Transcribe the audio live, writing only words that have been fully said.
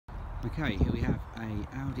Okay, here we have a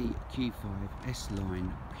Audi Q5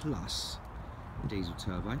 S-Line Plus diesel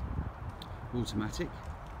turbo, automatic.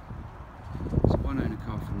 It's a one owner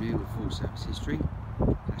car from new with full service history.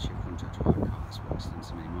 It's actually a contract drive car that's worth less than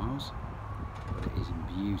so many miles, but it is in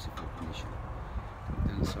beautiful condition. Look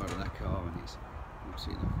down the side of that car and it's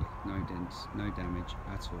absolutely lovely. No dents, no damage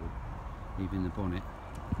at all. Even the bonnet.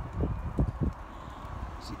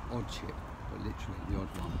 It's the odd chip, but literally the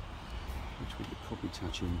odd one, which we could probably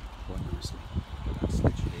touch in quite nicely, but that's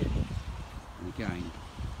literally it. And again,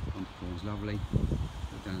 bumper corner's lovely.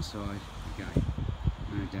 Look down the side, again,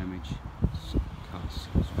 no damage, cuts,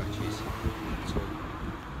 scratches at all.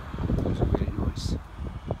 Those are really nice.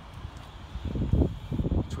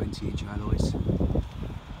 20-inch alloys.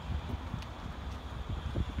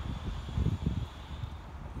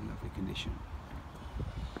 Lovely condition.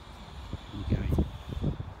 Again,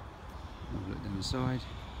 have a look down the side.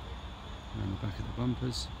 Around the back of the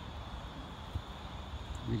bumpers.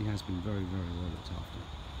 Really has been very, very well looked after.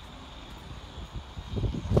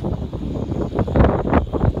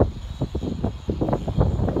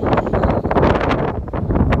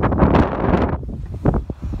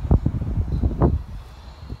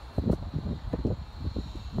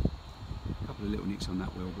 A couple of little nicks on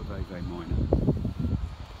that wheel, but very, very minor.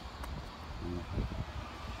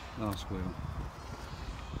 Last wheel,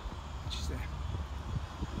 which is there.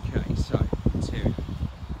 Okay, so interior,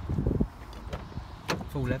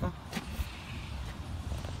 full leather,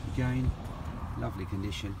 again, lovely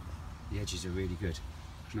condition, the edges are really good,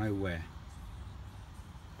 no wear.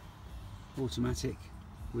 Automatic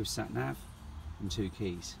with sat nav and 2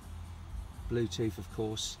 keys, Bluetooth of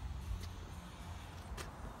course.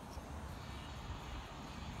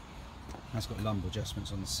 Has got lumbar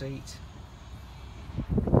adjustments on the seat,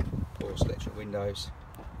 force electric windows,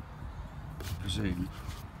 I presume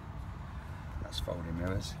that's folding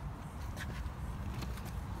mirrors.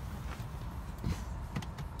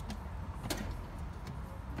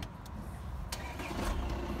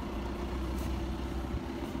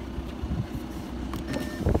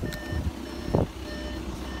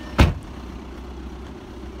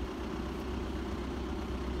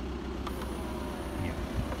 Yeah.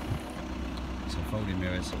 So folding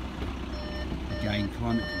mirrors. Again,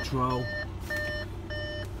 climate control.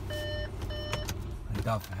 It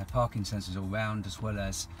does have parking sensors all round, as well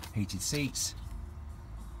as heated seats,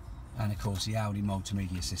 and of course the Audi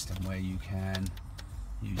multimedia system where you can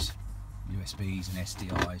use USBs and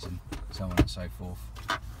SDIs and so on and so forth.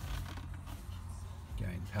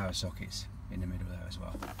 Again, power sockets in the middle there as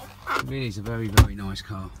well. It really is a very, very nice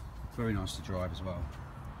car, very nice to drive as well.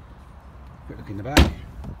 Quick look in the back.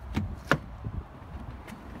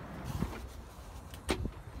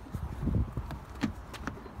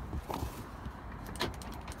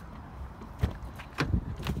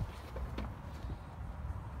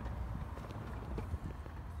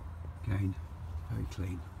 Again, very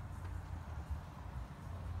clean.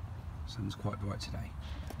 Sun's quite bright today.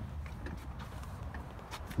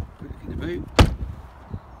 Quick look in the boot.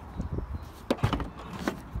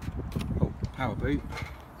 Oh, power boot.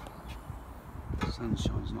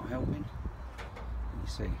 Sunshine's not helping. You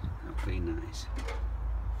see how clean that is.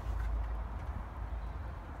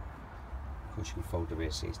 Of course you can fold the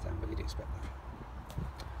rear seats down, but you'd expect that.